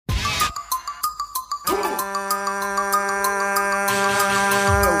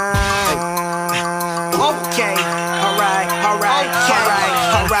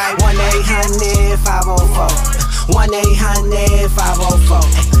1-800-504.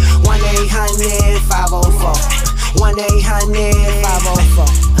 1-800-504. 1-800-504.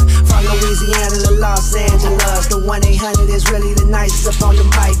 1-800-504. From Louisiana to Los Angeles, the 1-800 is really the nicest up on the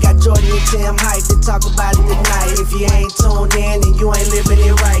mic. Got Jordan and Tim hyped to talk about it tonight. If you ain't tuned in and you ain't living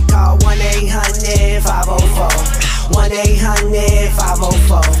it right, call 1-800-504.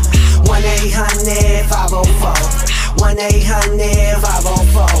 1-800-504. 1-800-504.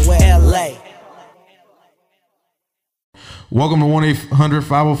 1-800-504. We're LA. Welcome to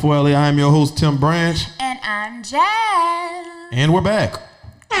 1-800-504-LA. I am your host, Tim Branch. And I'm Jazz. And we're back.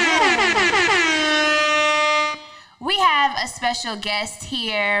 We have a special guest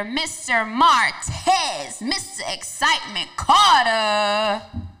here, Mr. Martez, Mr. Excitement Carter.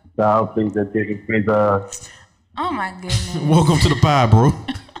 Oh my goodness. Welcome to the pod, bro.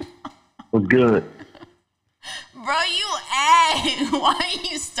 What's good? Bro, you ass. Why are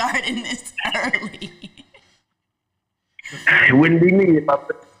you starting this early? It wouldn't be me if I...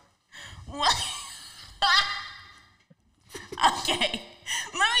 What? Okay.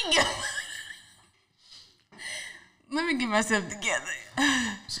 Let me get myself together.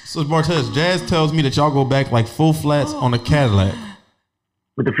 So, Martez, Jazz tells me that y'all go back like full flats on a Cadillac.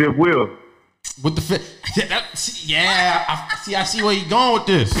 With the fifth wheel. With the fifth... Yeah, I see where you going with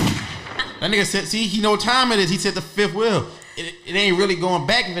this. That nigga said, see, he know what time it is. He said the fifth wheel. It ain't really going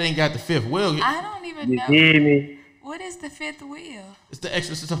back if it ain't got the fifth wheel. I don't even know. You hear me? What is the fifth wheel? It's the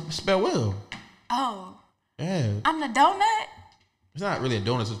extra spare wheel. Oh. Yeah. I'm the donut? It's not really a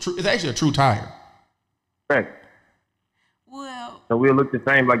donut. It's actually a true tire. Right. Well. So we'll look the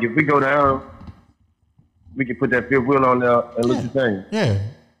same. Like if we go down, we can put that fifth wheel on there and look the same. Yeah.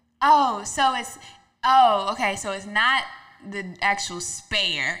 Oh, so it's... Oh, okay. So it's not the actual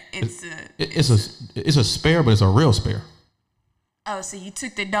spare. It's a spare, but it's a real spare. Oh, so you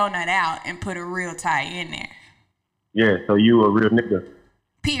took the donut out and put a real tire in there. Yeah, so you a real nigga.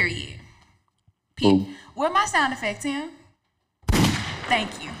 Period. Ooh. Where my sound effect, Tim?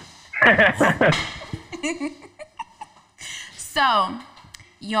 Thank you. So,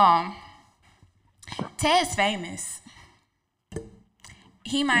 y'all, Ted's famous.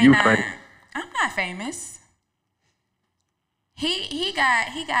 He might not. Famous. I'm not famous. He got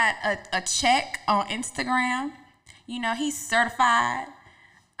a check on Instagram. You know, he's certified.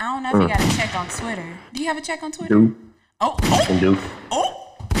 I don't know if he got a check on Twitter. Do you have a check on Twitter? Do. Oh. Can do.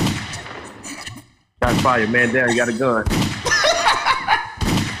 Oh. Shots fired, man down, you got a gun.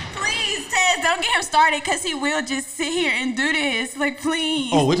 Please, Tez, don't get him started because he will just sit here and do this. Like,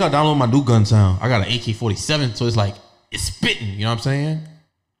 please. Oh, wait till I download my new gun sound. I got an AK-47, so it's like, it's spitting. You know what I'm saying?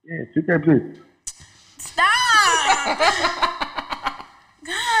 Yeah, shoot that bitch. Stop.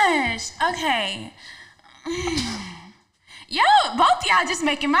 Gosh. Okay. Yo, both y'all just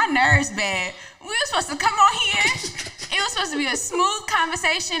making my nerves bad. We were supposed to come on here. It was supposed to be a smooth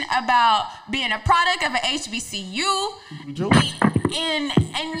conversation about being a product of an HBCU. And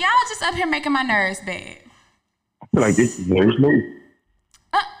y'all just up here making my nerves bad. I feel like this is very smooth.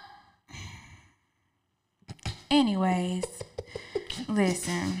 Anyways,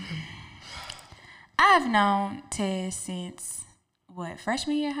 listen. I've known Ted since,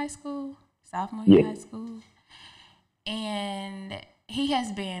 freshman year of high school? Sophomore year of high school? And he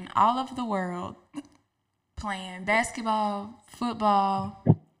has been all over the world playing basketball, football,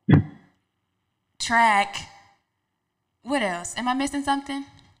 track. What else? Am I missing something?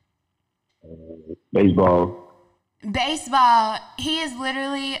 Baseball. He is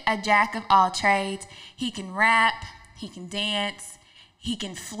literally a jack of all trades. He can rap. He can dance. He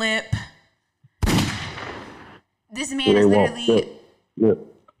can flip. This man is literally...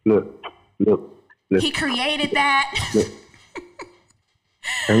 Look. He created that.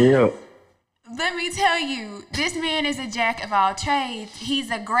 Turn me up. Let me tell you, this man is a jack of all trades. He's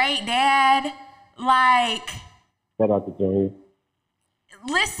a great dad. Like, Shout out to Johnny.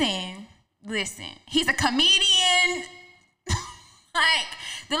 listen. He's a comedian. Like,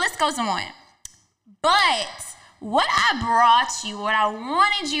 the list goes on. But what I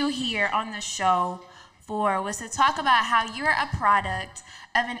wanted you here on the show for was to talk about how you're a product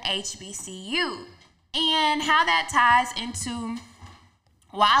of an HBCU and how that ties into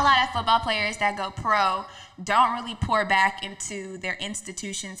why a lot of football players that go pro don't really pour back into their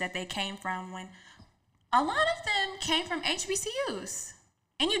institutions that they came from, when a lot of them came from HBCUs.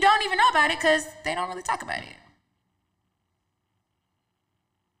 And you don't even know about it because they don't really talk about it.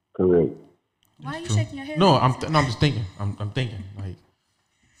 Correct. Why are you shaking your head? No, I'm just thinking. I'm thinking. Like,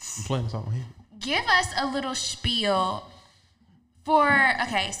 I'm playing this out my head. Give us a little spiel for,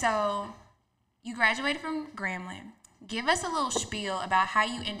 okay, so you graduated from Grambling. Give us a little spiel about how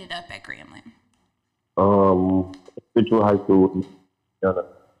you ended up at Grambling. Central High School.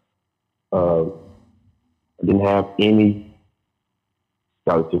 I didn't have any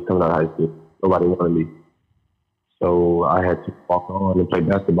scholarships coming out of high school. Nobody wanted me. So I had to walk on and play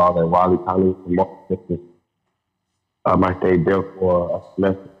basketball at Wiley College in Memphis. I stayed there for a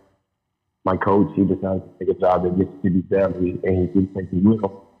semester. My coach, he decided to take a job at Mississippi Valley, and he didn't take me with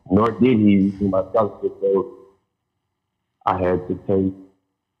him. Nor did he do my scholarship. So I had to take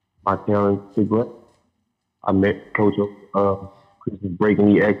my talents to Grant. I met Coach Christmas break, and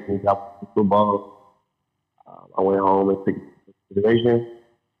he asked me if I played football. I went home and took consideration,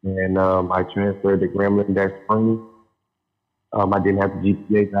 and I transferred to Grambling that spring. I didn't have the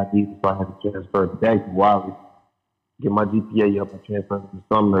GPA that I needed, so I had to transfer back to Wiley. Get my GPA up, I transferred in the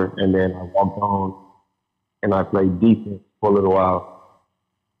summer, and then I walked on and I played defense for a little while.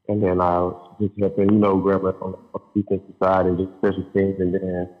 And then I was just helping, Grambling on the defensive side and just special teams. And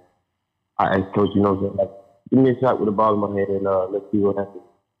then I asked Coach, like, give me a shot with the ball in my hand and let's see what happens.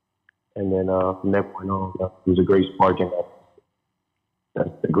 And then from that point on, it was a great spark, and that's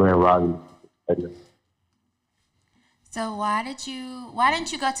the Grand Rising. So why didn't you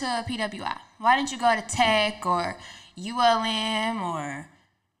go to PWI? Why didn't you go to Tech or ULM or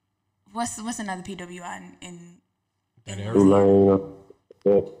what's another PWI in Tulane?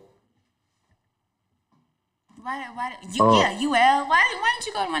 Why UL? Why didn't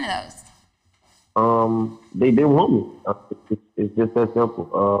you go to one of those? They didn't want me. It's just that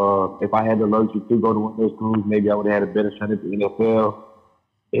simple. If I had the luxury to go to one of those schools, maybe I would have had a better shot at the NFL.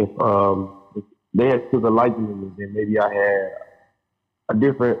 If they had took a liking to me, then maybe I had a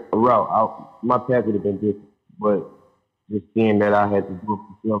different route. My path would have been different. But just seeing that I had to do it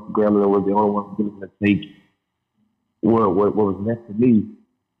for myself, Grambling was the only one willing to take what was next to me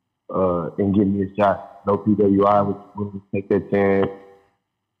and give me a shot. No PWI was willing to take that chance.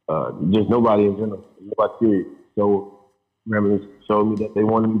 Just nobody in general. Nobody serious. So Grambling showed me that they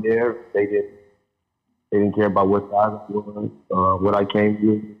wanted me there. They didn't care about what size I was, what I came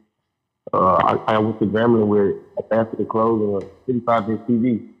with. I went to Grambling where after the closing, 55-inch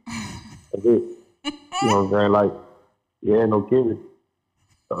TV. That's it. You know what I'm saying? Like, yeah, no kidding.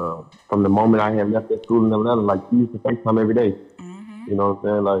 From the moment I had left that school in Atlanta, like, you used to FaceTime every day. Mm-hmm. You know what I'm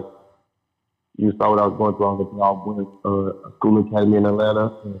saying? Like, you saw what I was going through. I was at a school academy in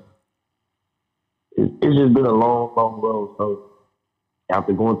Atlanta. It's just been a long, long road. So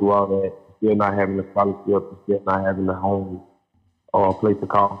after going through all that, still not having a scholarship, still not having a home or a place to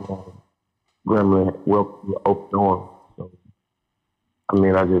call home, Grambling will open arms. So, I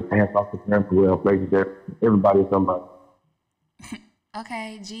mean, I just hands off to Grambling, well, places there. Everybody is somebody.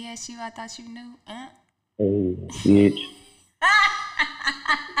 Okay, GSU, I thought you knew. Hey, bitch.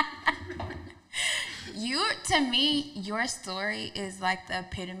 To me, your story is like the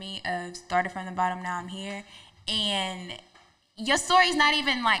epitome of started from the bottom, now I'm here. And your story's not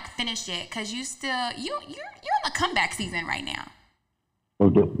even like finished yet, because you're in the comeback season right now.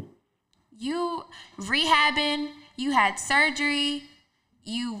 Okay. You rehabbing, you had surgery,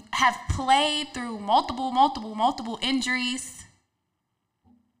 you have played through multiple injuries.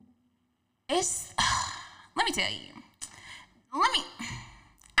 Let me tell you.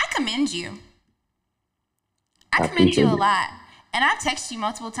 I commend you. I commend you a lot. And I've texted you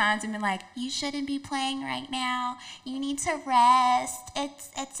multiple times and been like, you shouldn't be playing right now. You need to rest.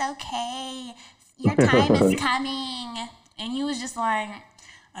 It's okay. Your time is coming. And you was just like,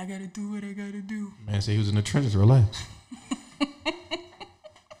 I gotta do what I gotta do. Man said he was in the trenches. Relax.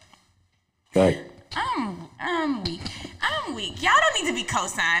 Right. I'm weak. Y'all don't need to be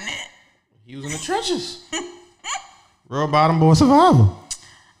co-signing it. He was in the trenches. Real bottom boy survival.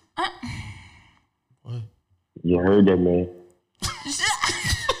 What? You heard that, man.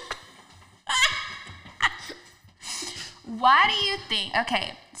 Why do you think?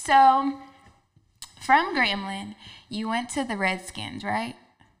 Okay, so from Grambling, you went to the Redskins, right?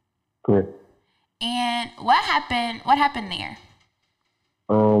 Correct. And what happened? What happened there?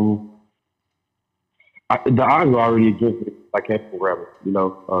 The odds were already against me. I came from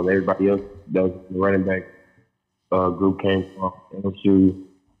Grambling. Everybody else that was the running back group came from LSU,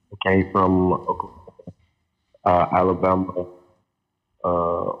 came from Alabama,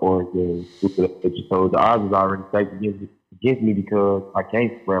 Oregon. So the odds was already stacked against me because I came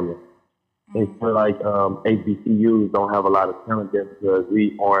from Grambling. They feel like HBCUs don't have a lot of talent there because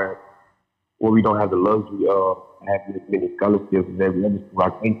we don't have the luxury of having as many scholarships as every other school. I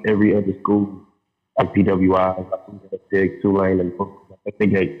think every other school, like PWI, like Tech, Tulane, and I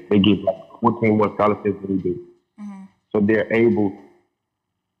think they get like 14 more scholarships than we do. Mm-hmm. So they're able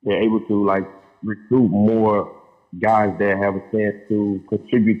to like recruit more guys that have a chance to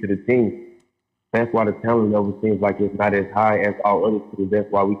contribute to the team. That's why the talent level seems like it's not as high as all other schools. That's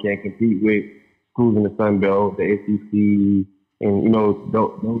why we can't compete with schools in the Sun Belt, the SEC, and those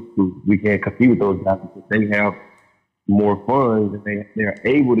schools. We can't compete with those guys because they have more funds and they're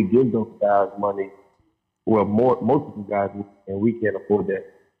able to give those guys money. Well, most of the guys, and we can't afford that.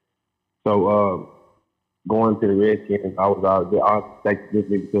 So going to the Redskins, I was out there unexpected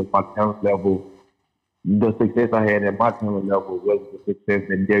because my talent level, the success I had at my talent level was the success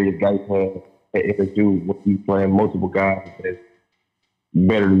that Darius Geis had at FSU when he's playing multiple guys that's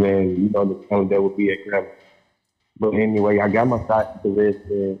better than the talent that would be at Grambling. But anyway, I got my shot at the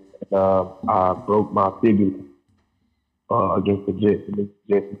Redskins and I broke my fibula against the Jets in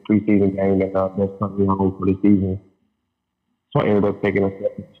the preseason game, and that's something home for the season. So I ended up taking a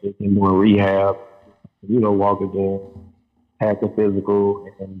second shift and doing rehab, walk again, have the physical,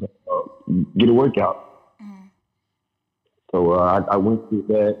 and get a workout. Mm-hmm. So I went through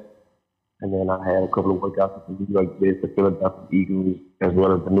that, and then I had a couple of workouts with the New York Jets, the Philadelphia Eagles, as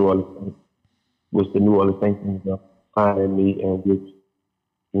well as the New Orleans Saints, which the New Orleans Saints ended up signing me, and which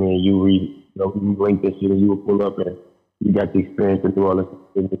you read, you link this shit and you will pull up and you got the experience with New Orleans.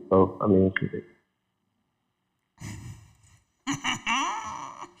 So, shit.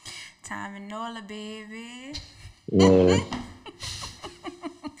 Time and Nola, baby. Yeah.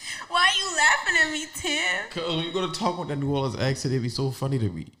 Why are you laughing at me, Tim? Because when you go to talk with that New Orleans accent, it'd be so funny to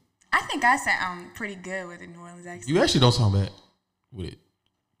me. I think I sound pretty good with the New Orleans accent. You actually don't sound bad with it.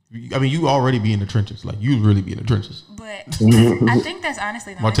 You already be in the trenches. Like, you really be in the trenches. But I think that's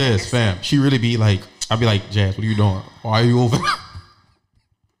honestly the Martez, fam, she really be like, I'd be like, Jazz, what are you doing? Why are you over?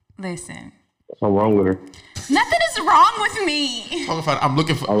 Listen. What's wrong with her? Nothing is wrong with me. I'm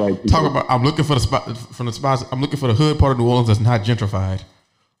looking for the spot from the spots. I'm looking for the hood part of New Orleans that's not gentrified.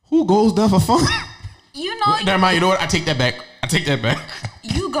 Who goes there for fun? Never mind. You know what? I take that back.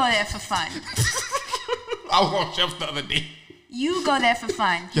 You go there for fun. I was on Chef the other day. You go there for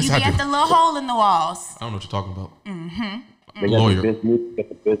fun. Yes, you be at the little hole in the walls. I don't know what you're talking about. Mm-hmm. They got the best music, got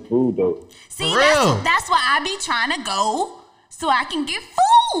the best food though. See, that's why I be trying to go so I can get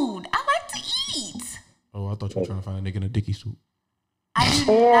food. I like to eat. Oh, I thought you were trying to find a nigga in a Dickie suit.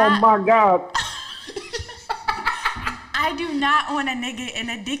 My God. I do not want a nigga in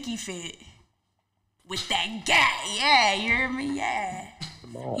a Dickie fit. With that guy. Yeah, you hear me? Yeah.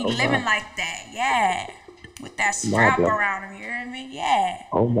 He living like that. Yeah. With that strap around him. You hear me? Yeah.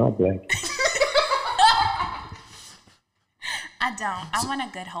 Oh, my God. I don't. I want a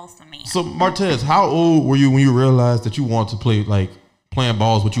good wholesome man. So, Martez, how old were you when you realized that you wanted to play, like, playing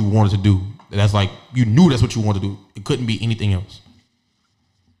ball is what you wanted to do? That's like, you knew that's what you wanted to do. It couldn't be anything else.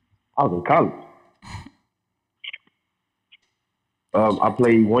 I was in college. I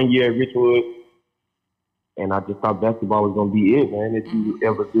played 1 year at Richwood, and I just thought basketball was going to be it, man. If you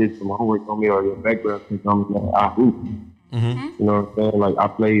ever did some homework on me or your background, I hoop. Mm-hmm. You know what I'm saying? Like, I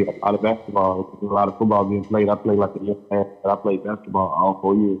played a lot of basketball. There's a lot of football being played. I played like a year and a half, but I played basketball all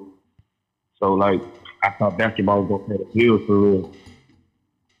 4 years. So, like, I thought basketball was going to pay the bills for real.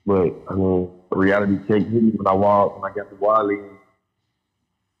 But, the reality check hit me when I got to Wiley,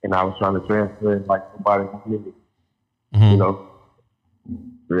 and I was trying to transfer it like nobody wanted it. Mm-hmm.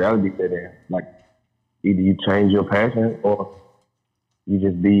 Reality said that, like, either you change your passion or you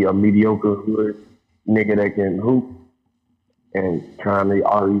just be a mediocre hood nigga that can hoop and trying to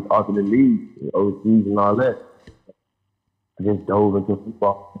all these alternate leagues, OCs and all that. I just dove into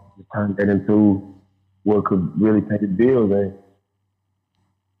football, just turned that into what could really pay the bills, and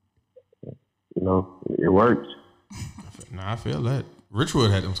it worked. Nah, I feel that.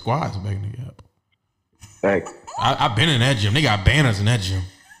 Richwood had them squads back in the gap. Thanks. I've been in that gym. They got banners in that gym.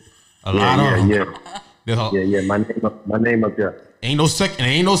 A lot of them. Yeah. My name up there. Ain't no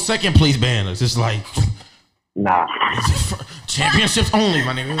second place banners. It's like, nah. It's championships only,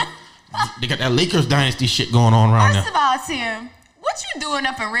 my nigga. They got that Lakers dynasty shit going on around there. First of all, Tim, what you doing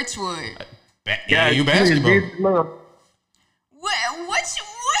up in Richwood? You basketball.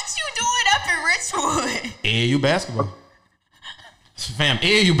 What you doing up in Richwood? AAU basketball. Fam,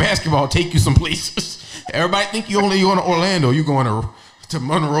 AAU basketball take you some places. Everybody think you only going to Orlando. You going to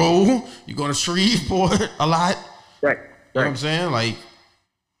Monroe. You going to Shreveport a lot. Right. You know what I'm saying? Like,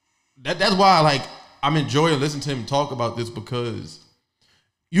 that's why, like, I'm enjoying listening to him talk about this, because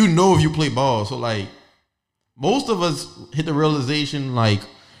if you play ball. So, like, most of us hit the realization, like,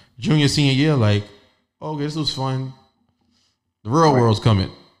 junior, senior year, like, okay, this was fun. The real world's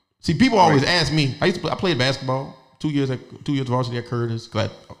coming. See, people always ask me. I played basketball 2 years varsity at Curtis.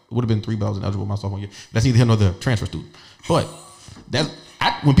 Glad it would have been 3, but I was in eligible my sophomore year. That's neither here nor the transfer student. But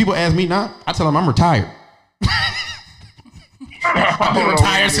when people ask me now, I tell them I'm retired. I've been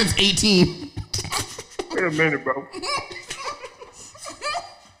retired since 18. Wait a minute, bro.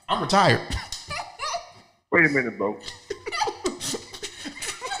 I'm retired. Wait a minute, bro.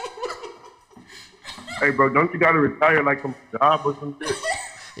 Hey, bro, don't you gotta retire like from a job or some shit?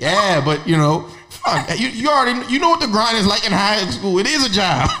 Yeah, but you know, fuck, you already know what the grind is like in high school. It is a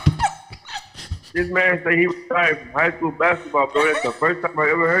job. This man say he retired from high school basketball, bro. That's the first time I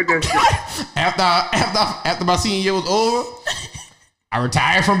ever heard that shit. After my senior year was over, I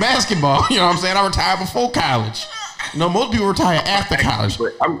retired from basketball. You know what I'm saying? I retired before college. You know, most people retire after college.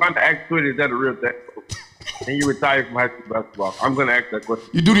 But I'm going to ask Twitter, is that a real thing? And you retired from high school basketball? I'm going to ask that question.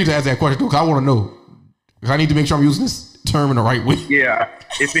 You do need to ask that question, though, because I want to know. Because I need to make sure I'm using this term in the right way. Yeah,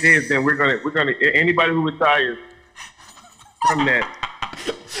 if it is, then we're gonna anybody who retires from that.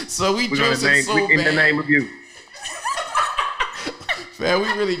 So we're gonna name so in bad. the name of you. Man, we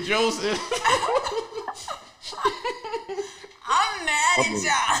really Joseph. I'm mad at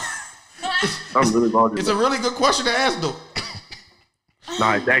y'all. I'm really going to. It's a really good question to ask, though.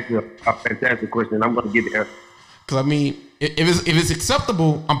 Nah, it's actually a fantastic question. I'm going to get the answer. Because I mean, if it's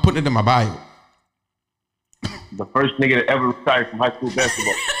acceptable, I'm putting it in my bio. The first nigga that ever retired from high school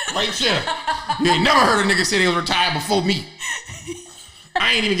basketball. Right here. You ain't never heard a nigga say they was retired before me.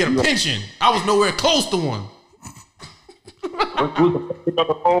 I ain't even get a pension. I was nowhere close to one. Who's the first nigga on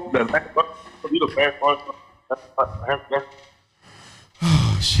the phone? The last one? You the last one?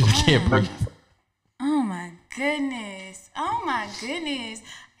 Oh, shit, I can't breathe. Oh my goodness. Oh my goodness.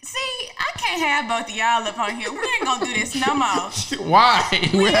 See, I can't have both of y'all up on here. We ain't gonna do this no more. Why?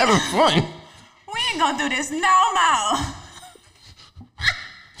 We're having fun. We ain't gonna do this no more.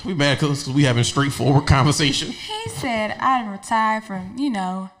 We mad because we having straightforward conversation. He said I retired from,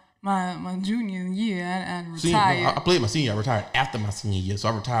 my junior year. I retired. I played my senior. I retired after my senior year, so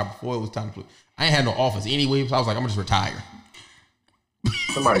I retired before it was time to play. I ain't had no office anyway, so I was like, I'm gonna just retire.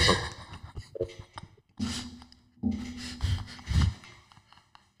 Somebody.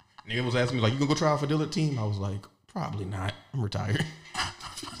 Nigga was asking me like, you gonna go try out for Dillard team? I was like, probably not. I'm retired.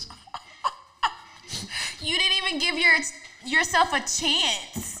 You didn't even give yourself a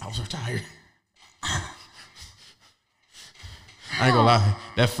chance. I was retired. I ain't gonna lie.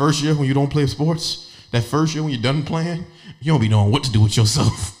 That first year when you don't play sports, that first year when you're done playing, you don't be knowing what to do with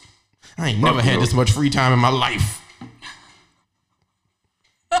yourself. I ain't never had this much free time in my life.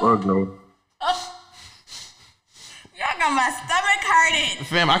 Fuck no. Y'all got my stomach hurting.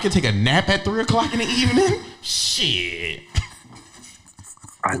 Fam, I could take a nap at 3 o'clock in the evening. Shit.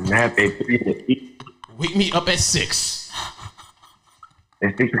 I nap at 3 in the evening. Wake me up at 6.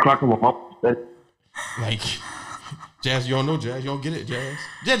 At 6 o'clock in my mom. Like, Jazz, you don't know Jazz. You don't get it, Jazz.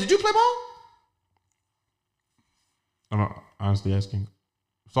 Jazz, did you play ball? I'm not honestly asking.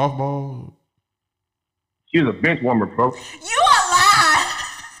 Softball? She was a bench warmer, bro. You a lie.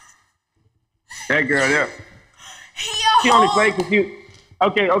 That girl there. He She only played because you.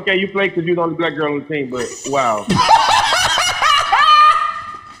 Okay, you played because you was the only black girl on the team, but wow.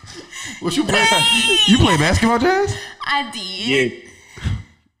 What you play? You play basketball, Jazz? I did. Yeah.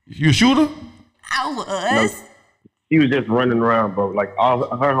 You a shooter? I was. No. He was just running around, bro. Like all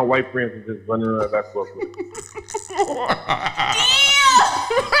her and her white friends was just running around basketball court.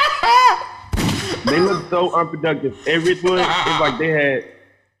 They looked so unproductive. Every foot, it's like they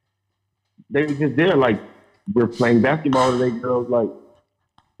were just there, like we're playing basketball, and they girls like,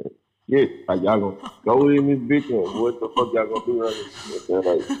 shit, like y'all gonna go in this bitch, and what the fuck y'all gonna do around this?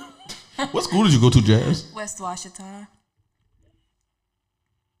 Like, What school did you go to, Jazz? West Washington.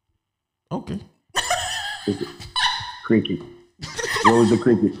 Okay. cricket. What was the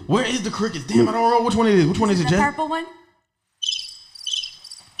cricket? Where is the crickets? Damn, I don't know which one it is. Which one is it, The Jazz? purple one?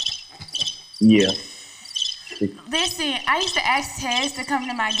 Yeah. Listen, I used to ask Tez to come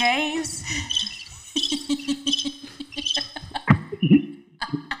to my games.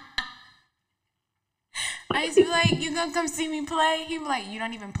 I used to be like, you gonna come see me play? He'd be like, you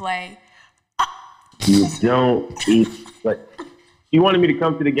don't even play. You don't eat. Like, he wanted me to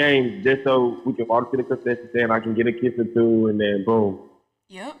come to the game just so we can walk to the concession stand, I can get a kiss or two, and then boom.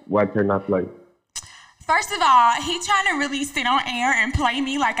 Yep. Watch her not play. First of all, he trying to really sit on air and play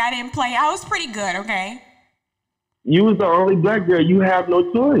me like I didn't play. I was pretty good, okay? You was the only black girl. You have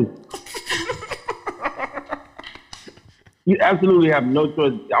no choice. You absolutely have no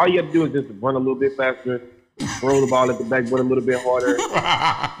choice. All you have to do is just run a little bit faster, throw the ball at the backboard a little bit harder.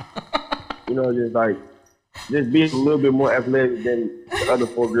 You know, just be a little bit more athletic than the other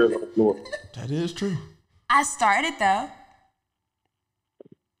 4 girls on the floor. That is true. I started though.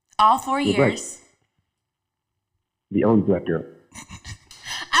 All 4 You're years. The only black girl.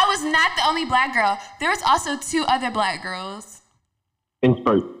 I was not the only black girl. There was also 2 other black girls. In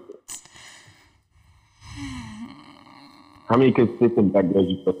spurts. How many consistent black girls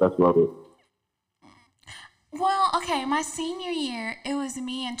you feel that's well with? Well, okay, my senior year, it was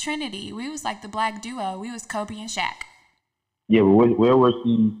me and Trinity. We was like the black duo. We was Kobe and Shaq. Yeah, but where was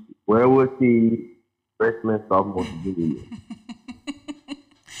she? Where was she? Freshman, sophomore, junior year.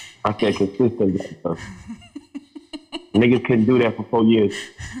 I said consistent black stuff. Niggas couldn't do that for 4 years.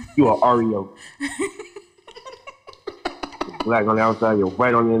 You are Oreo. Black on the outside, you're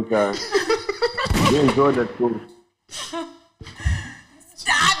white on the inside. You enjoyed that school.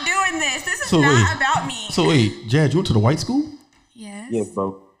 Stop doing this. This is So not wait. about me. So wait, Jazz, you went to the white school? Yes. Yes,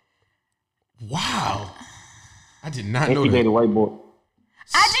 bro. Wow. I did not And know she dated that. a white boy.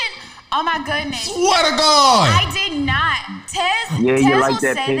 I did. Oh my goodness. Swear to God. I did not. Yeah, Tez you will like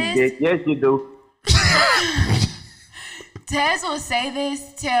that say pink this. dick. Yes, you do. Tez will say this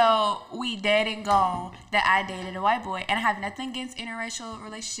till we dead and gone that I dated a white boy. And I have nothing against interracial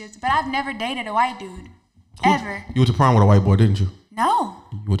relationships, but I've never dated a white dude. Ever. You went to prom with a white boy, didn't you? No.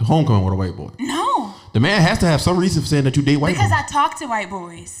 You went to homecoming with a white boy. No. The man has to have some reason for saying that you date white Because boys. I talk to white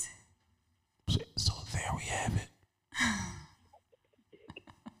boys. So there we have it.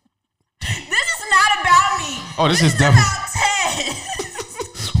 This is not about me. Oh, this is definitely. about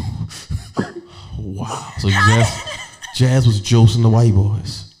Tez. Wow. So Jazz was josing the white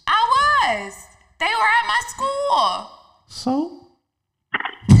boys. I was. They were at my school. So?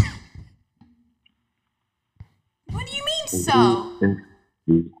 What do you mean so?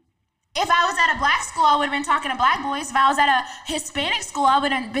 If I was at a black school, I would have been talking to black boys. If I was at a Hispanic school, I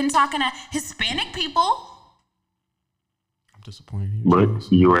would have been talking to Hispanic people. I'm disappointed in you. But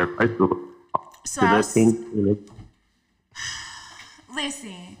Jazz. you were at high school. So So I that was, thing,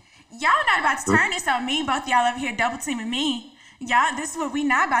 listen, y'all not about to turn this on me. Both y'all over here double teaming me. Y'all, this is what we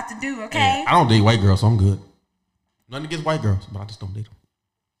not about to do, okay? Yeah, I don't date white girls, so I'm good. Nothing against white girls, but I just don't date them.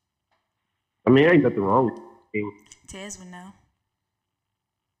 I mean, ain't nothing wrong with it. Tez would know.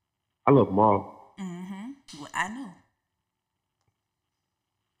 I love them all. Well, I know.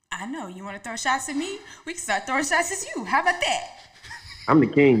 I know. You want to throw shots at me? We can start throwing shots at you. How about that? I'm the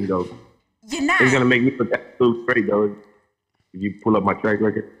king, though. You're not. It's gonna make me look absolute straight, though. If you pull up my track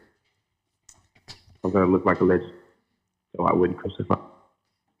record, I'm gonna look like a legend. So I wouldn't crucify.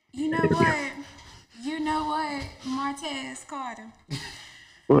 You know what? You know what? Martez Carter.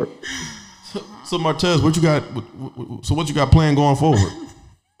 What? So Martez, what you got? So what you got planned going forward?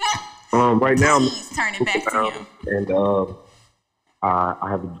 Right now, I'm Please turn it back to him. and I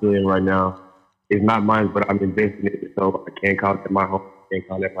have a billion right now. It's not mine, but I'm investing in it, so I can't call it my home. I can't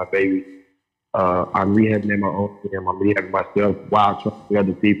call it my baby. I'm rehabbing at my own gym. I'm rehabbing myself while trying to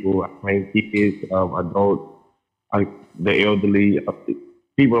other people. I train kids, adults, the elderly,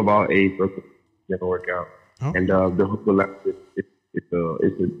 people of all age. So it's a workout. Oh. And the Hooker Lab, it's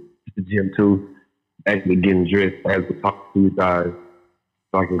a gym too. Actually getting dressed as we talk to you guys,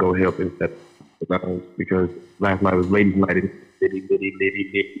 so I can go help and set the grounds, because last night was ladies' night. So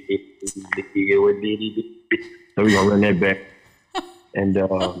we're gonna run that back. And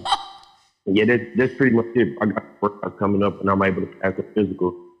yeah, that's pretty much it. I got workouts coming up, and I'm able to pass the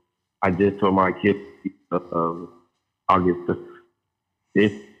physical. I just told my kids August the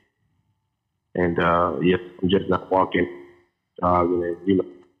 5th, and yes, I'm just not walking, and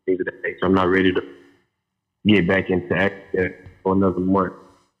things of that nature. I'm not ready to get back into act for another month.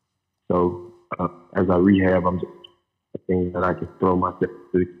 So as I rehab, I'm just thinking that I can throw myself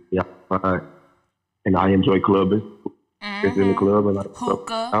to the outside. And I enjoy clubbing. Just in the club, and I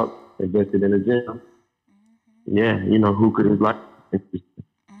Hookah. out, invested in the gym. Yeah, hookah is like,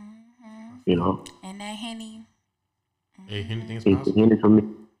 And that Henny. Hey, anything's it's possible. in it for me.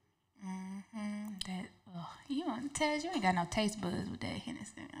 You want Tez? You ain't got no taste buds with that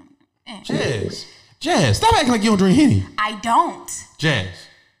Hennessy. Jazz, stop acting like you don't drink Henny. I don't. Jazz,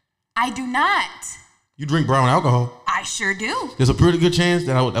 I do not. you drink brown alcohol. I sure do. There's a pretty good chance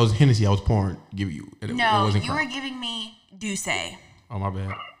that that was Hennessy I was pouring, give you. That it No, wasn't you were crap. giving me Douce. Oh, my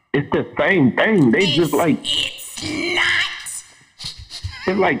bad. It's the same thing. They just like, It's not.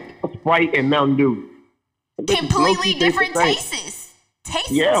 it's like Sprite and Mountain Dew. Completely Low-key different the same. tastes.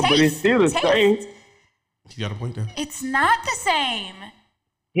 Taste. Yeah, taste, but it's still the taste. same. You got a point there. It's not the same.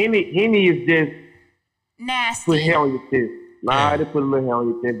 Henny is just put Nasty. hair on your chest. Nah, they put a little hair on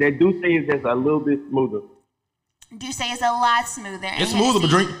your chest. That Douce is just a little bit smoother. Douce is a lot smoother. and It's smoother, but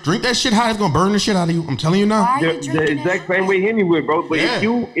Hennessy- drink that shit hot. It's gonna burn the shit out of you. I'm telling you now. Why are you The drinking exact it? same way Henny would, bro. But Yeah.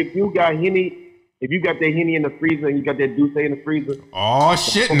 if you got Henny, if you got that Henny in the freezer and you got that Douce in the freezer, Oh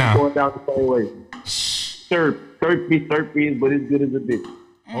shit it's now. going down the same way. Surfy, but it's good as a bitch.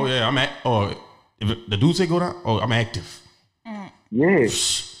 Oh yeah, I'm at. Oh, if the dude say go down. Oh, I'm active. Yeah.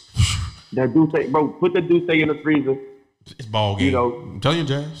 That Douce, bro, put the Douce in the freezer. It's ball game. You know, I'm telling you,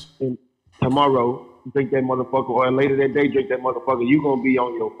 Jazz. and tomorrow, drink that motherfucker, or later that day, drink that motherfucker. You gonna be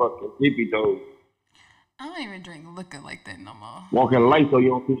on your fucking tippy toes. I don't even drink liquor like that no more. Walking light so you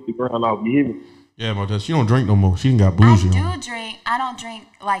don't push the ground off. You hear me? Yeah, Martez, she don't drink no more. She ain't got I bougie on. do drink. I don't drink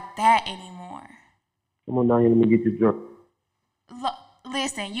like that anymore. Come on down here, let me get you drunk. Look,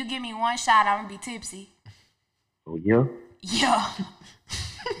 listen, you give me one shot, I'm gonna be tipsy. Oh yeah. Yeah.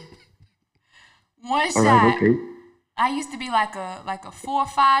 One All shot. right. Okay. I used to be like a 4 or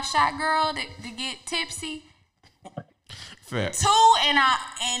 5 shot girl to get tipsy. Fair. 2 and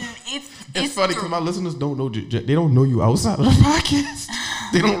it's funny because through. my listeners don't know. They don't know you outside of the podcast.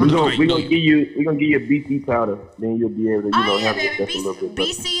 They don't really We're know gonna give you a BC powder, then you'll be able to, Oh yeah, have baby. yourself a little bit better.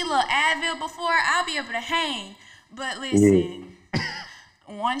 BC, little Advil before, I'll be able to hang. But listen,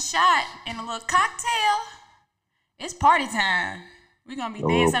 one shot and a little cocktail, it's party time. We're gonna be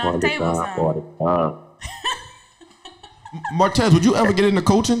dancing on the table or something. Martez, would you ever get into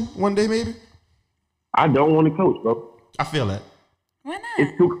coaching one day, maybe? I don't want to coach, bro. I feel that. Why not?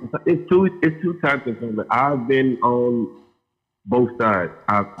 It's two types of things. I've been on both sides.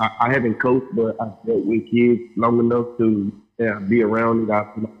 I haven't coached, but I've dealt with kids long enough to be around it. I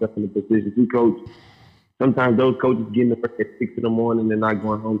put myself in a position to coach. Sometimes those coaches get in the first at 6 in the morning and not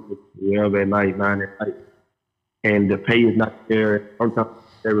going home till 12 at night, 9 at night. And the pay is not there. Sometimes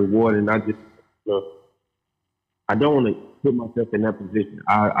they're rewarded. I just, I don't want to put myself in that position.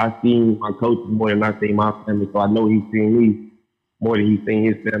 I seen my coaches more than I seen my family, so I know he's seen me more than he's seen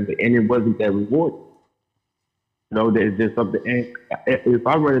his family. And it wasn't that rewarding. There's just something. And if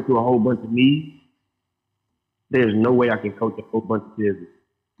I run into a whole bunch of needs, there's no way I can coach a whole bunch of kids.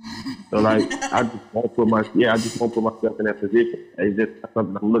 So I just won't put myself in that position. It's just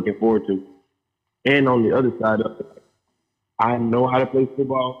something I'm looking forward to. And on the other side of it, I know how to play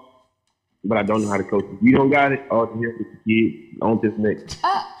football, but I don't know how to coach. If you don't got it, all you hear is the kids on this next.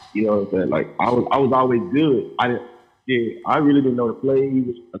 You know what I'm saying? Like I was always good. I really didn't know to play. He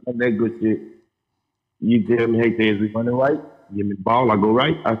was that good shit. You tell me, hey, Tez, we running right. Give me the ball, I go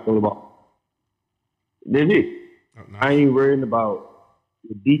right. I throw the ball. That's it. Oh, nice. I ain't worrying about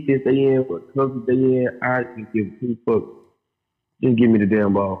the defense they in, what coverage they in. I can give 2 fucks. Just give me the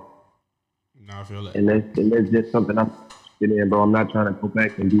damn ball. No, I feel that. And that's just something I'm interested in, bro. I'm not trying to go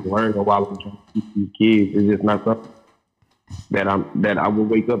back and be learning while I'm trying to teach these kids. It's just not something that I will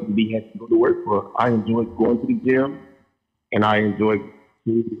wake up and be happy to go to work for. I enjoy going to the gym, and I enjoy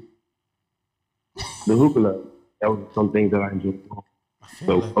the hoop club. That was some things that I enjoy.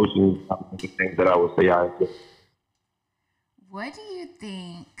 So coaching is some of the things that I would say I enjoy. What do you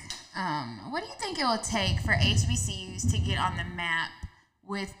think? What do you think it will take for HBCUs to get on the map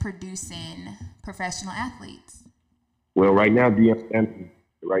with producing professional athletes? Well, right now, Deion Sanders,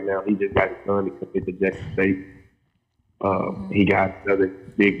 he just got his son to commit to Jackson State. He got another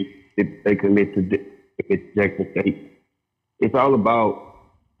big, they commit to Jackson State. It's all about,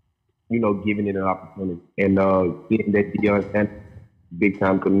 giving it an opportunity. And seeing that Deion Sanders, big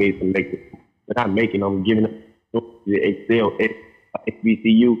time commits and giving them to excel at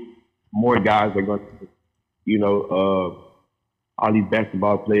HBCU. More guys are going to, all these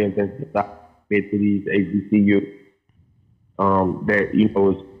basketball players that fit to these HBCU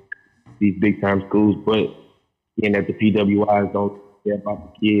is these big time schools, but being that the PWIs don't care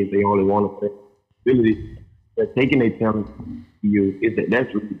about the kids, they only want to play ability. They're taking their talent to you.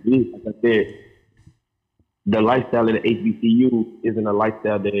 That's really good. Like I said, the lifestyle of the HBCU isn't a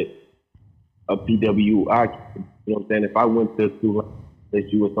lifestyle that a PWI, you know what I'm saying? If I went to school like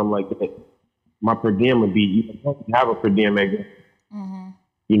LSU or something like that, my per diem would be, you don't have a per diem at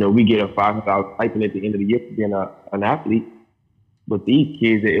we get a $500 stipend at the end of the year for being an athlete. But these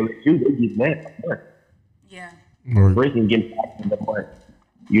kids at LSU, they get that a month. Yeah. Breaking getting $500 a month.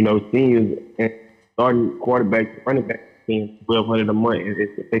 Seniors and starting quarterbacks, running backs, paying $1,200 a month. And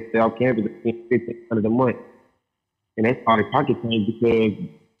if they stay off campus, they're paying $1,500 a month. And that's out of pocket change because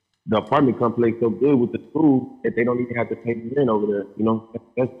the apartment complex so good with the school that they don't even have to pay the rent over there.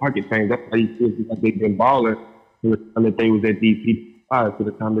 That's pocket change. That's why these kids, because they've been balling from the time that they was at these P5 to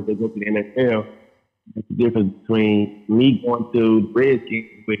the time that they go to the NFL. That's the difference between me going to the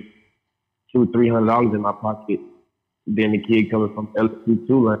Redskins with $200-300 in my pocket, than the kid coming from LSU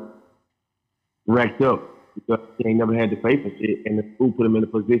Tulane racked up because he ain't never had to pay for shit, and the school put him in a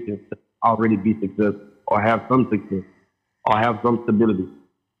position to already be successful or have some success or have some stability.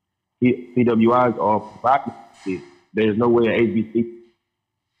 PWIs are providing shit. There's no way an HBC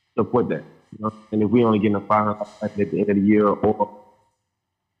support that. And if we only getting a $500 at the end of the year,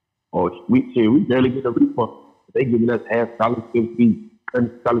 or we barely get a refund. They giving us half scholarships,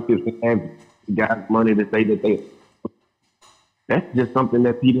 scholarships, and have the guys money to say that they. That's just something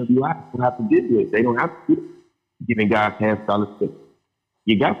that PWI don't have to deal with. They don't have to do giving guys half scholarships.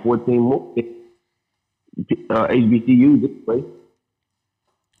 You got 14 more HBCUs this way.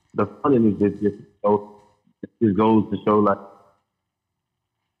 The funding is just different. So it just goes to show,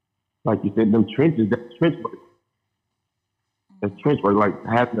 like you said, them trenches. That's trench work. That's trench work. Like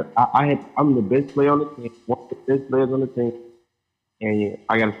I'm the best player on the team. One of the best players on the team, and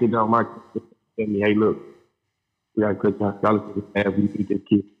I got to sit down with my coach and tell me, hey, look, we got to cut our scholarships and we need this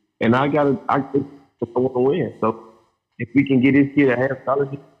kid. And I want to win. So if we can get this kid a half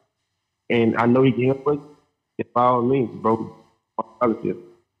scholarship, and I know he can help us, by all means, bro, scholarship.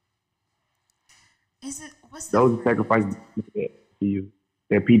 What's those are sacrifices to you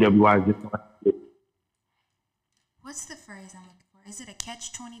that PWI is just not. What's the phrase I'm looking for? Is it a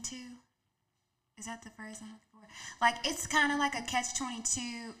catch-22? Is that the phrase I'm looking for? Like, it's kind of like a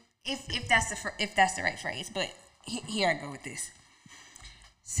catch-22, if that's the right phrase. But here I go with this.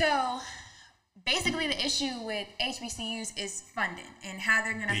 So basically, the issue with HBCUs is funding and how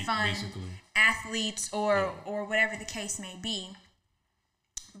they're going to fund athletes or whatever the case may be.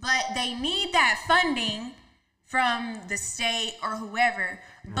 But they need that funding from the state or whoever.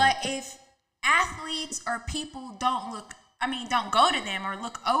 Right. But if athletes or people don't go to them or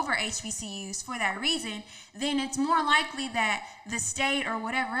look over HBCUs for that reason, then it's more likely that the state or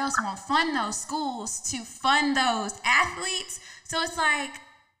whatever else won't fund those schools to fund those athletes. So it's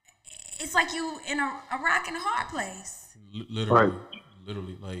like you in a rock and a hard place.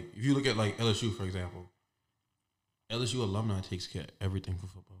 Literally, like if you look at like LSU, for example, LSU alumni takes care of everything for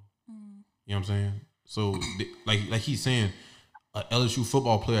football. You know what I'm saying? So like he's saying, a LSU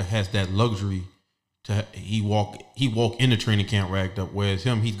football player has that luxury to he walk in the training camp racked up, whereas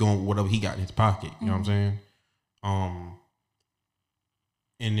he's going with whatever he got in his pocket. You know what I'm saying?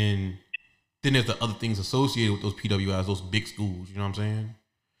 And then there's the other things associated with those PWIs, those big schools. You know what I'm saying?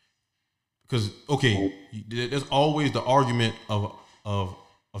 Because there's always the argument of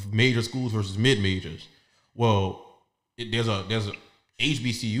major schools versus mid majors. Well, there's a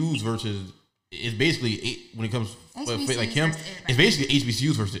HBCUs versus. It's basically when it comes like him. It's basically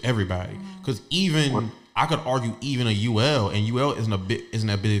HBCUs versus everybody. Because even I could argue even a UL, and UL isn't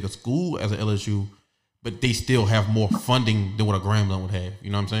that big a school as an LSU, but they still have more funding than what a Grambling would have. You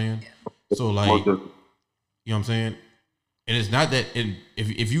know what I'm saying? So like, you know what I'm saying? And it's not that. And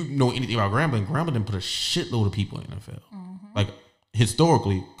if you know anything about Grambling didn't put a shitload of people in the NFL. Like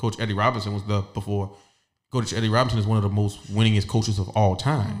historically, Coach Eddie Robinson was the before. Coach Eddie Robinson is one of the most winningest coaches of all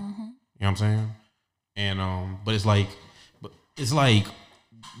time. You know what I'm saying? And but it's like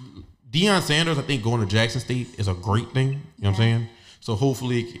Deion Sanders, I think going to Jackson State is a great thing. You know what I'm saying? So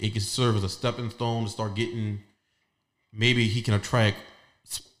hopefully it can serve as a stepping stone to start getting. Maybe he can attract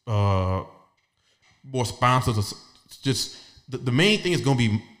more sponsors. Just the main thing is going to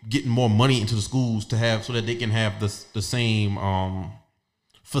be getting more money into the schools to have so that they can have the same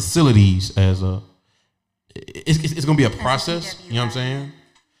facilities as a. It's going to be a process. You know what I'm saying?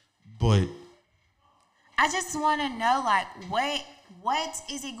 But I just want to know, like, what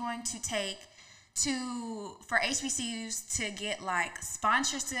is it going to take for HBCUs to get like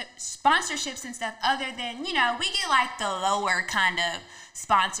sponsorships and stuff, other than, we get like the lower kind of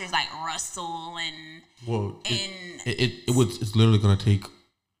sponsors like Russell and it's literally going to take.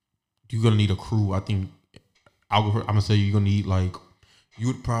 You're going to need a crew. I think I'm going to say you're going to need you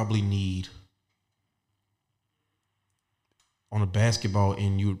would probably need. On a basketball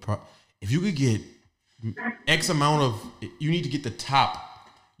end, if you could get X amount of, you need to get the top.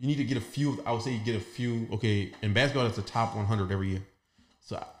 You need to get a few. I would say you get a few. Okay, in basketball, that's the top 100 every year.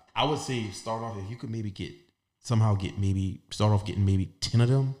 So I would say start off if you could maybe start off getting maybe 10 of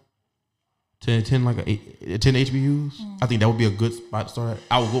them, 10 HBUs. I think that would be a good spot to start at.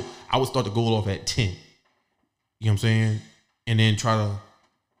 I would start the goal off at 10. You know what I'm saying? And then try to,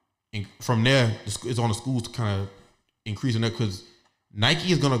 and from there, it's on the schools to kind of increasing that, because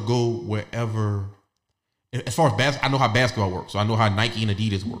Nike is gonna go wherever. As far as I know how basketball works, so I know how Nike and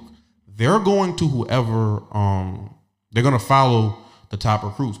Adidas work. They're going to whoever. They're gonna follow the top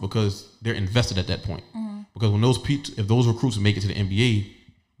recruits because they're invested at that point. Because when if those recruits make it to the NBA,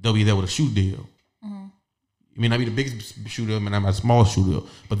 they'll be there with a shoe deal. It may not be the biggest shoe deal, it may not be the smallest shoe deal,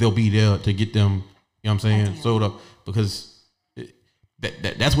 but they'll be there to get them. You know what I'm saying? Sold up, because.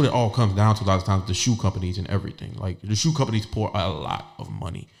 That's what it all comes down to a lot of times, the shoe companies and everything. Like, the shoe companies pour a lot of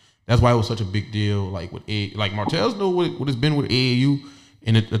money. That's why it was such a big deal. Like, with Martell's know what it's been with AAU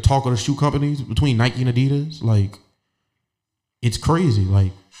and the talk of the shoe companies between Nike and Adidas. Like, it's crazy.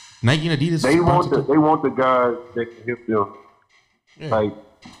 Like, Nike and Adidas. They want the guys that can help them. Yeah.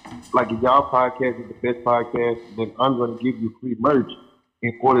 Like if y'all podcast is the best podcast, then I'm gonna give you free merch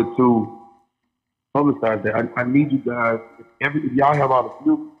in order to publicize that. I need you guys. If y'all have all the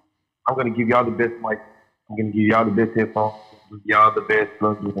views, I'm gonna give y'all the best mic. I'm gonna give y'all the best headphones. I'm gonna give y'all the best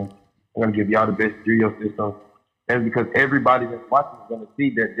plug-in. I'm gonna give y'all the best stereo system. That's because everybody that's watching is gonna see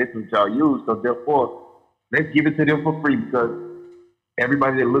that this is what y'all use. So therefore, let's give it to them for free because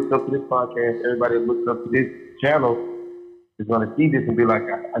everybody that looks up to this podcast, everybody that looks up to this channel is gonna see this and be like,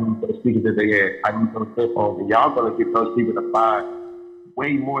 I need those speakers that they had. I need those headphones. And y'all gonna get those speakers to buy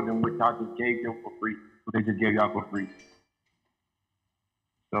way more than what y'all just gave them for free. What they just gave y'all for free.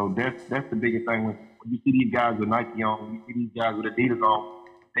 So that's the biggest thing. When you see these guys with Nike on, when you see these guys with Adidas on,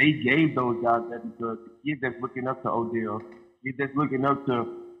 they gave those guys that because the kids that's looking up to Odell, kids that's looking up to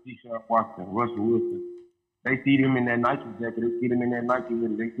Deshaun Watson, Russell Wilson, they see them in that Nike jacket, they see them in that Nike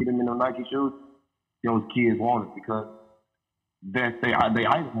hoodie, they see them in those Nike shoes. Those kids want it because that's they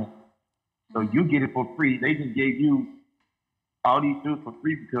item. So you get it for free. They just gave you all these shoes for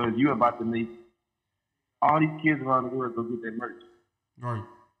free because you're about to make all these kids around the world go get that merch. Right.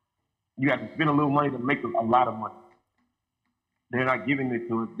 You have to spend a little money to make a lot of money. They're not giving it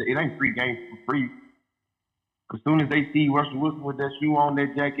to us. It ain't free games for free. As soon as they see Russell Wilson with that shoe on,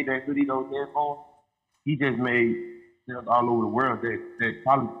 that jacket, that hoodie, those headphones, he just made sales all over the world that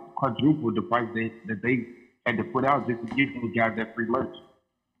probably quadrupled the price that they had to put out just to give those guys that free merch.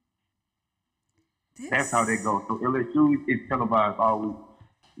 That's how they go. So LSU is televised all week.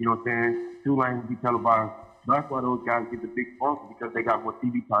 You know what I'm saying? Tulane will be televised. That's why those guys get the big sponsor because they got more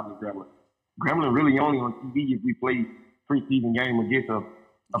TV time than Grambling. Grambling really only on TV if we play preseason game against a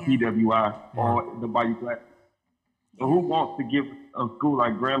PWI or the Bayou Classic. So who wants to give a school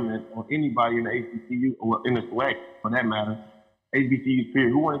like Grambling or anybody in the HBCU or in the SWAC for that matter, HBCU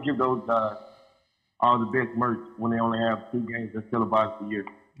period, who want to give those guys all the best merch when they only have 2 games that's televised a year?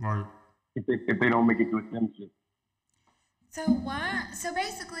 Right. If they don't make it to a championship. So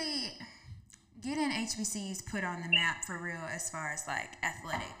basically, getting HBCUs put on the map for real as far as like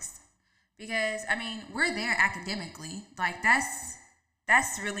athletics, because I mean we're there academically, like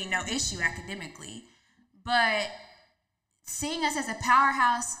that's really no issue academically, but seeing us as a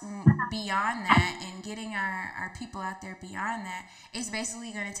powerhouse beyond that and getting our people out there beyond that is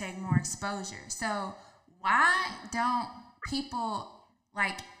basically going to take more exposure. So why don't people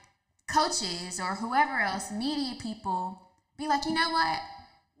like coaches or whoever else, media people, be like, you know what?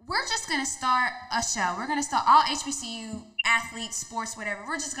 We're just going to start a show. We're going to start all HBCU athletes, sports, whatever.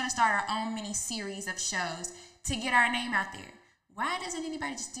 We're just going to start our own mini series of shows to get our name out there. Why doesn't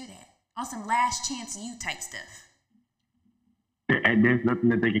anybody just do that? On some last chance you type stuff. And there's nothing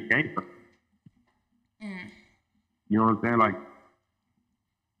that they can gain from. You know what I'm saying? Like,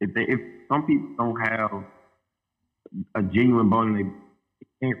 if some people don't have a genuine bone and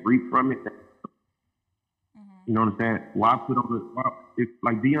they can't reap from it, you know what I'm saying? Why put on the, if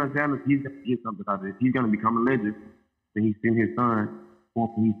like Deion Sanders, he's going to get something out of this. He's going to become a legend. Then he sent his son,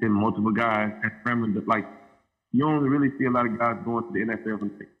 or he sent multiple guys at Grambling. But like, you don't really see a lot of guys going to the NFL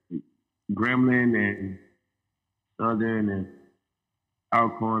from Grambling and Southern and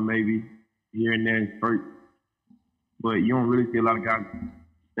Alcorn maybe here and there in spurts. But you don't really see a lot of guys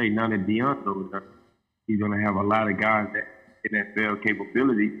stay. Now that Deion's over there, he's going to have a lot of guys that NFL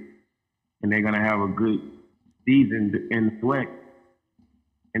capability, and they're going to have a good season in the SWAC,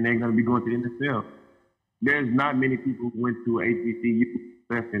 and they're going to be going to the NFL. There's not many people who went to HBCU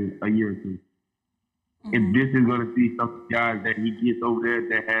less than a year or two. And this is going to see some guys that he gets over there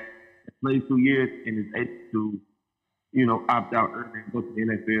that plays 2 years and is able to, you know, opt out early and go to the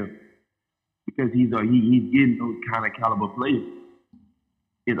NFL because he's getting those kind of caliber players.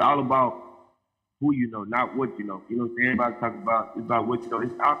 It's all about who you know, not what you know. You know what I'm saying? Everybody talks about it's about what you know.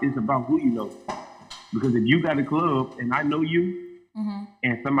 It's about who you know. Because if you got a club and I know you,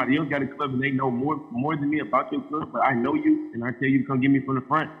 and somebody else got a club and they know more than me about your club, but I know you and I tell you to come get me from the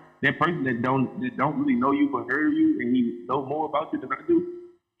front, that person that don't really know you but heard you and he know more about you than I do,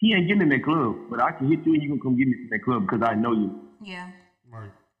 he ain't getting in that club. But I can hit you and you can come get me from that club because I know you. Yeah.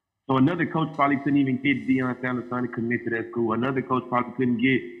 Right. So another coach probably couldn't even get Deion Sanders' son to commit to that school. Another coach probably couldn't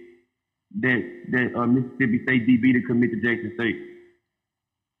get that Mississippi State DB to commit to Jackson State.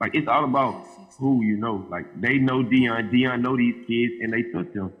 Like, it's all about who you know. Like, they know Deion. Deion know these kids, and they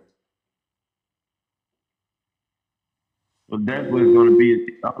took them. So that's what it's going to be.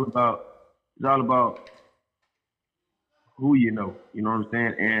 It's all about who you know. You know what I'm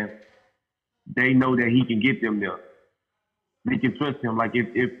saying? And they know that he can get them there. They can trust him. Like,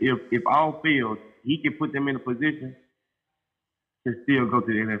 if all fails, he can put them in a position to still go to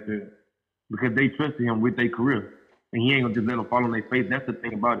the NFL because they trusted him with their career. And he ain't gonna just let them fall on their face. That's the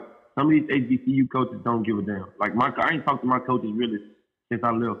thing about it. Some of these HBCU coaches don't give a damn. Like I ain't talked to my coaches really since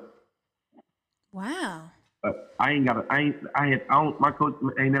I left. Wow. My coach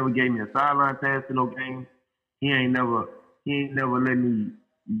ain't never gave me a sideline pass to no game. He ain't never let me,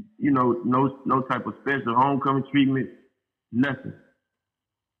 no type of special homecoming treatment, nothing.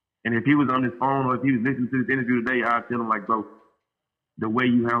 And if he was on his phone or if he was listening to this interview today, I'd tell him like, bro, the way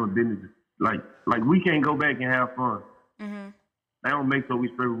you handle business, like we can't go back and have fun. Mm-hmm. That don't make so we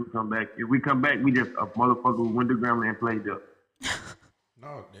straight when we come back. If we come back, we just a motherfucker who went to Grambling and played up.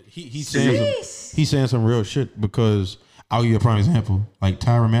 No, he's saying some real shit because I'll give you a prime example. Like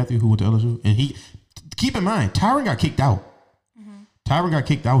Tyrann Mathieu, who went to LSU, and he keep in mind Tyrann got kicked out. Mm-hmm. Tyrann got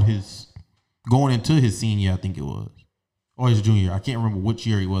kicked out going into his senior year, I think it was, or his junior year. I can't remember which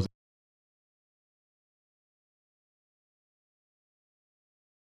year he was.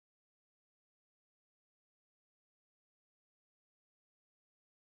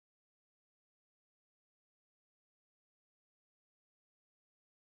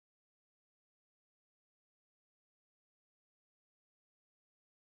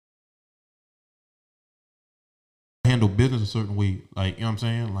 Handle business a certain way, like, you know what I'm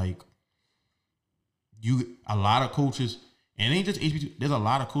saying? Like, a lot of coaches, and it ain't just HBCU, there's a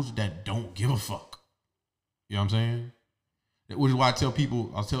lot of coaches that don't give a fuck. You know what I'm saying? Which is why I tell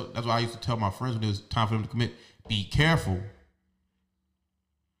people, that's why I used to tell my friends when it was time for them to commit, be careful.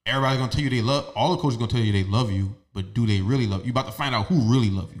 Everybody's gonna tell you all the coaches gonna tell you they love you, but do they really love you? You about to find out who really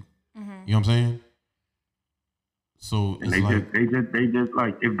love you. Mm-hmm. You know what I'm saying? So and they just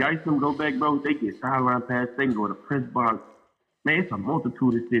like, if guys can go back, bro, they get sideline pass, they can go to press box. Man, it's a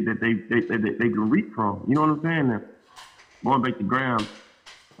multitude of shit that they can reach from. You know what I'm saying? Now, going back to Graham,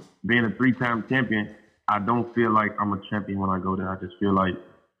 being a 3-time champion, I don't feel like I'm a champion when I go there. I just feel like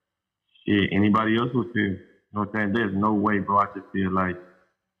shit, anybody else would feel. You know what I'm saying? There's no way, bro. I just feel like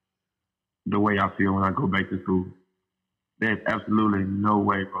the way I feel when I go back to school. There's absolutely no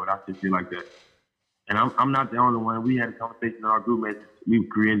way, bro. I just feel like that. And I'm not the only one. We had a conversation in our group message. We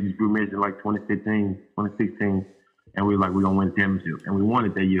created this group message in like 2015, 2016, and we were like, we're going to win the championship. And we won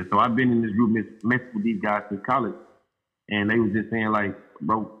it that year. So I've been in this group message with these guys since college. And they was just saying like,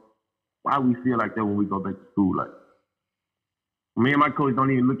 bro, why we feel like that when we go back to school? Like, me and my coach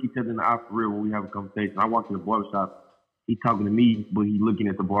don't even look each other in the eye for real when we have a conversation. I walk in the barbershop, he talking to me, but he looking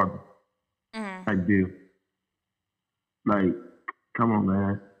at the barber. Mm-hmm. Type deal. Like, come on,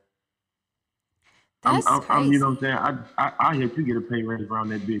 man. That's crazy. You know what I'm saying? I help you get a pay raise around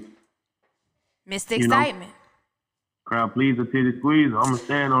that bitch. Mr. Excitement. Crowd pleaser, titty squeezer. I'm going to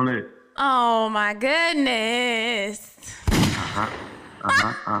stand on that. Oh, my goodness.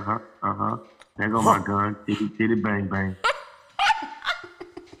 There go my gun. Titty, bang, bang.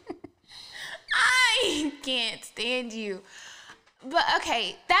 I can't stand you. But,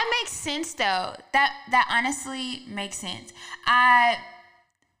 okay, that makes sense, though. That honestly makes sense.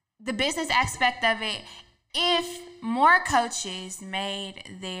 The business aspect of it, if more coaches made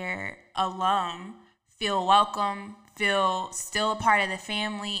their alum feel welcome, feel still a part of the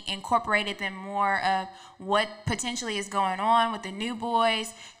family, incorporated them more of what potentially is going on with the new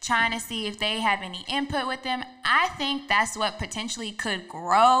boys, trying to see if they have any input with them, I think that's what potentially could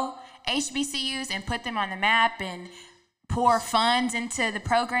grow HBCUs and put them on the map and pour funds into the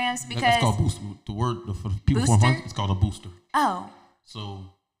programs. Because it's called booster. The word for people pouring funds, it's called a booster. Oh. So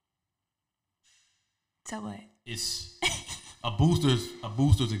what? It's a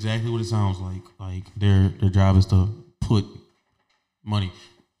booster's exactly what it sounds like. Like their job is to put money.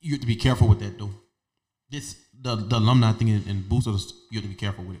 You have to be careful with that though. The alumni thing and boosters, you have to be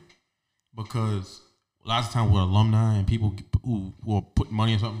careful with it. Because lots of times with alumni and people who are putting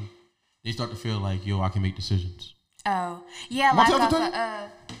money in something, they start to feel like, yo, I can make decisions. Oh. Yeah, like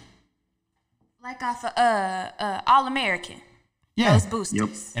off of All American. Yeah. Those boosters.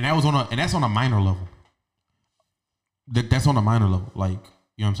 Yep. And that's on a minor level. That's on a minor level, like,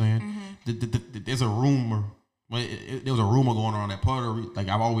 you know what I'm saying? Mm-hmm. There's a rumor. Well, there was a rumor going on that part of like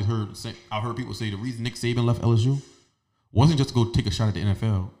I've heard people say the reason Nick Saban left LSU wasn't just to go take a shot at the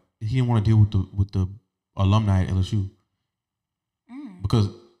NFL. He didn't want to deal with the alumni at LSU because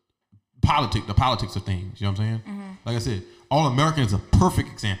the politics of things. You know what I'm saying? Mm-hmm. Like I said, All American is a perfect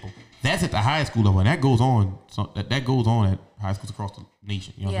example. That's at the high school level, and that goes on. So that goes on at high schools across the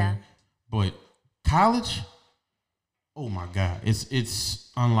nation. You know what I'm saying? But college. Oh my God,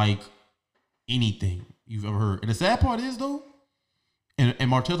 it's unlike anything you've ever heard. And the sad part is though, and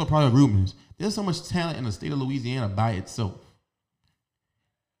Martez will probably agree with this, there's so much talent in the state of Louisiana by itself.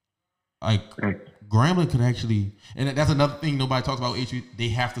 Like Grambling could actually, and that's another thing nobody talks about. HB, they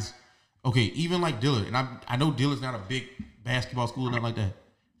have to. Okay, even like Dillard, and I know Dillard's not a big basketball school or nothing like that.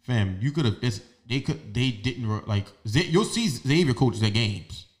 Fam, you could have. They didn't like. You'll see Xavier coaches at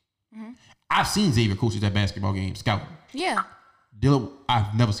games. Mm-hmm. I've seen Xavier coaches at basketball games scouting. Yeah. Dillard,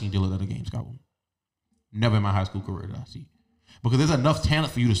 I've never seen Dillard at a game scouting. Never in my high school career did I see. Because there's enough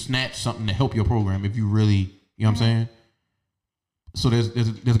talent for you to snatch something to help your program if you really, you know what I'm saying? So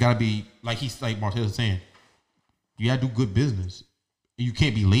there's got to be, like Martell is saying, you got to do good business. You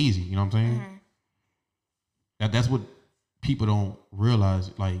can't be lazy, you know what I'm saying? Mm-hmm. That's what people don't realize.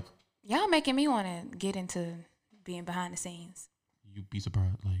 Like, y'all making me want to get into being behind the scenes. You'd be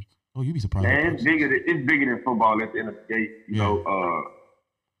surprised. Like, oh, you'd be surprised. Man, it's bigger than football at the end of the day. You know,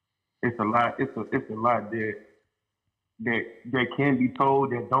 it's a lot. It's a lot that can be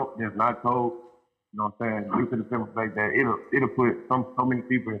told that's not told. You know what I'm saying? Due to the simple fact that it'll put so many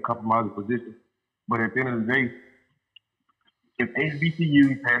people in compromising positions. But at the end of the day, if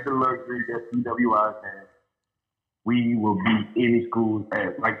HBCUs had the luxury that CWI has, we will beat any schools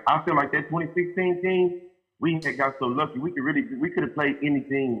as. Like, I feel like that 2016 team, we had got so lucky. We could have played any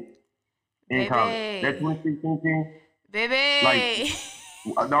team in college. That 2016 team,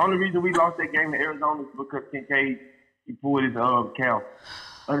 like, the only reason we lost that game to Arizona is because Kincaid, he pulled his calf.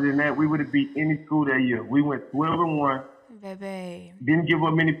 Other than that, we would have beat any school that year. We went 12-1. Didn't give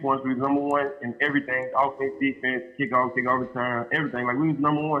up many points. We was number one in everything: offense, defense, kickoff return, everything. Like, we was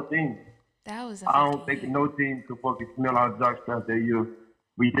number one team. That was. I don't think no team could fucking smell our jockstrap that year.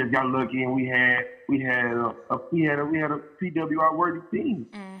 We just got lucky, and we had a PWI worthy team.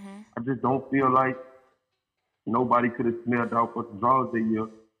 Mm-hmm. I just don't feel like nobody could have smelled out for some draws that year,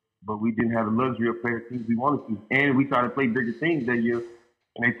 but we didn't have the luxury of playing teams we wanted to, and we tried to play bigger teams that year.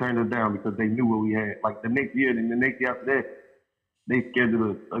 And they turned us down because they knew what we had. Like, the next year, and the next year after that, they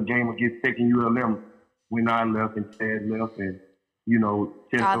scheduled a game against second ULM when I left and Chad left, and, you know,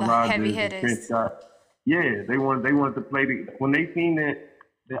 Chester Rogers and Trent Scott. Yeah, they wanted to play. When they seen that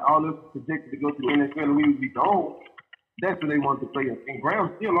all of us projected to go to the NFL and we would be gone, that's when they wanted to play us. And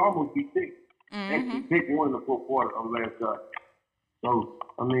Graham still almost beat Pick. Actually, Pick won in the fourth quarter on last shot. So,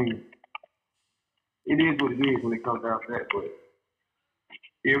 I mean, it is what it is when it comes down to that, but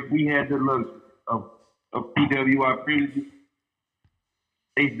if we had the luxury of PWI privileges,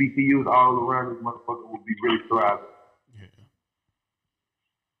 HBCUs all around this motherfucker would be really thriving. Yeah.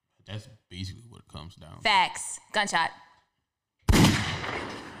 That's basically what it comes down to. Facts. Gunshot.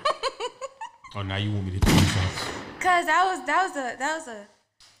 Oh, now you want me to hit the gunshots? Cause that was a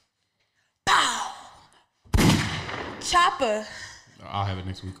pow chopper. I'll have it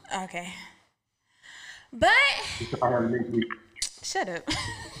next week. Okay. But I'll have it next week. Shut up.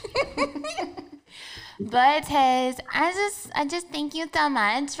 But Tez, I just thank you so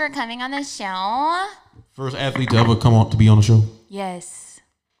much for coming on the show. First athlete to ever come on to be on the show. Yes.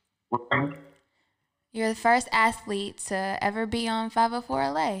 Okay. You're the first athlete to ever be on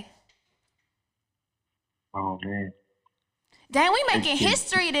 504 LA. Oh, man. Dang, we making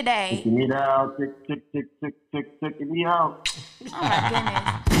history today. Checking me out. Checking me out. Oh, my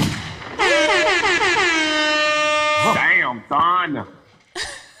goodness. Damn, son.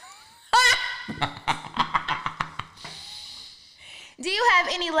 Do you have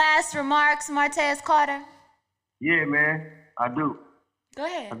any last remarks, Martez Carter? Yeah, man, I do. Go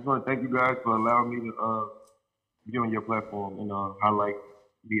ahead. I just want to thank you guys for allowing me to be on your platform and highlight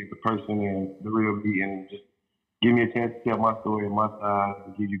me as a person and the real me, and just give me a chance to tell my story and my side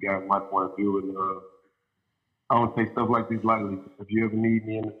and give you guys my point of view. And I don't take stuff like this lightly. If you ever need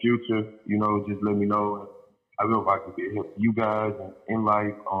me in the future, you know, just let me know. I will, if I can be help you guys and in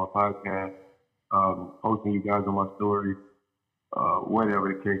life on podcast, posting you guys on my story, whatever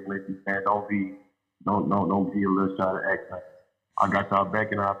the case may be. Man, don't be a little shy to accent. I got y'all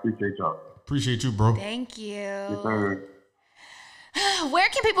back, and I appreciate y'all. Appreciate you, bro. Thank you. Yes, sir. Where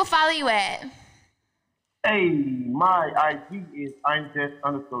can people follow you at? Hey, my IG is I'm just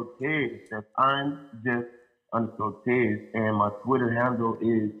 _ Tez. That's I'm just _ Tez, and my Twitter handle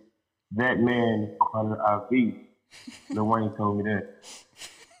is that man Carter IV. Lil Wayne told me that.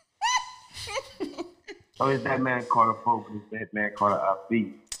 So it's that man Carter Folk, it's that man Carter IV.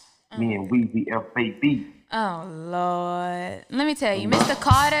 Me and Weezy FAB. Oh, Lord. Let me tell you, Mr.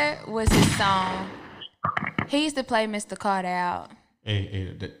 Carter was his song. He used to play Mr. Carter out.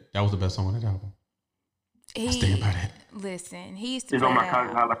 Hey, that was the best song on that album. I stand by that. Listen, he used to It's play on my that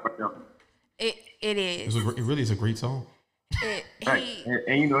college out. highlight right now. It is. It really is a great song. Hey,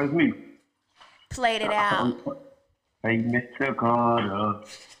 and you know it's me. Played it out. Hey, Mr. Carter.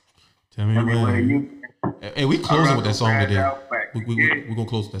 Tell me where you And we closing with that song today. We're Yeah. gonna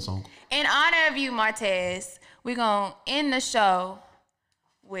close with that song. In honor of you, Martez, we're going to end the show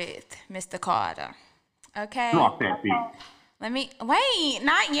with Mr. Carter. Okay? Drop that beat. Let me, wait,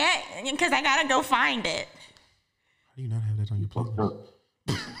 not yet, because I got to go find it. How do you not have that on your playlist?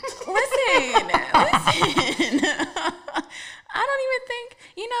 Listen. I don't even think,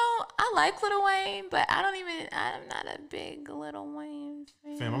 I like Lil Wayne, but I'm not a big Lil Wayne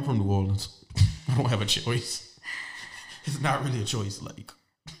fan. Fam, I'm from New Orleans. I don't have a choice. It's not really a choice. Like,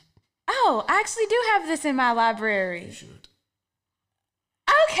 Oh, I actually do have this in my library. you should.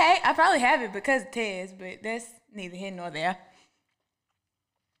 Okay, I probably have it because of Tez, but that's neither here nor there.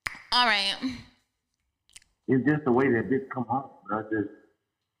 All right. It's just the way that this come out, bro.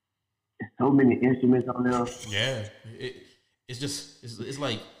 It's so many instruments on there. Yeah. It's just it's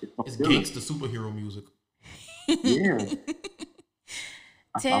like it's fulfilling. gangsta superhero music. Yeah.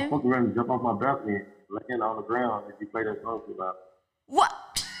 I Tim? fuck around and jump off my balcony, laying on the ground if you play that song about.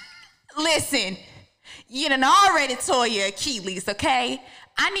 What? Listen, you done already tore your Achilles, okay?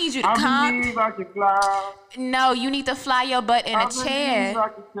 I need you to I calm. believe I can fly. No, you need to fly your butt in I a believe chair. I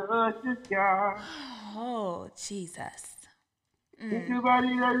can touch the sky. Oh, Jesus. Think about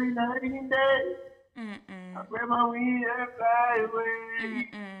it every night and day. I grab my wings and fly away.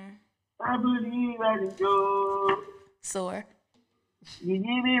 I believe I can go. Sore. You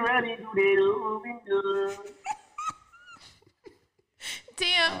get me ready to that open door.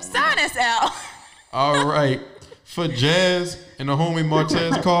 Tim, sign us out. All right. For Jazz and the homie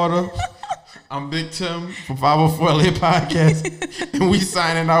Martez Carter, I'm Big Tim from 504 LA Podcast. And we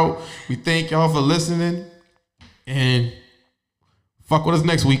signing out. We thank y'all for listening. And fuck with us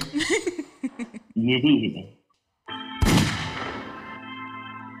next week. You did.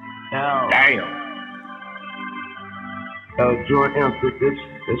 Damn. Jordan, this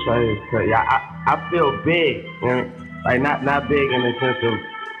right here, yeah, I feel big, you know, like not big in the sense of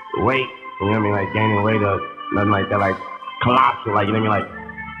weight, you know what I mean, like gaining weight or nothing like that, like colossal, like, you know what I mean,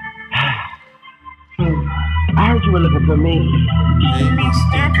 like, I heard you were looking for me.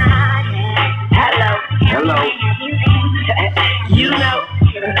 Hello. You know.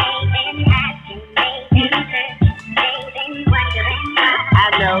 I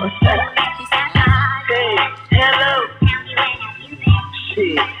know. Hey, hello.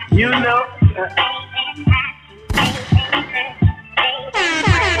 Shit, you know.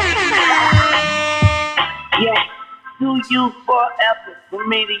 Yeah, do you forever, from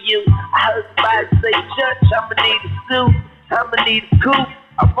me to you. I heard somebody say, church, I'ma need a suit, I'ma need a coupe,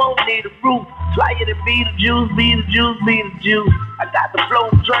 I won't need a roof. Flyer than Beetlejuice. I got the flow,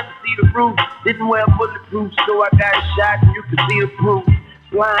 I'm trying to see the roof. Didn't wear bulletproof, so I got a shot and you can see the proof.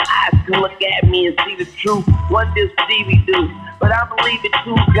 Blind eyes can look at me and see the truth. One this Stevie do, but I'ma leave it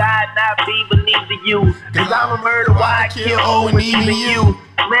to God, not be beneath you. Cause I'm a murder, why I kill and even you.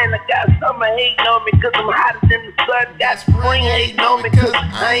 Man, I got summer hating on me cause I'm hotter than the sun. Got spring hating on me cause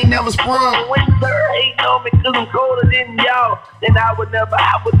I ain't never sprung. Winter hating on me cause I'm colder than y'all. And I would never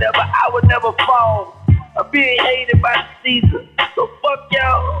fall. I'm being hated by the season. So fuck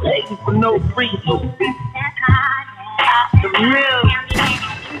y'all hating for no reason. The real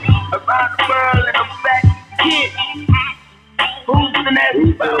about the world.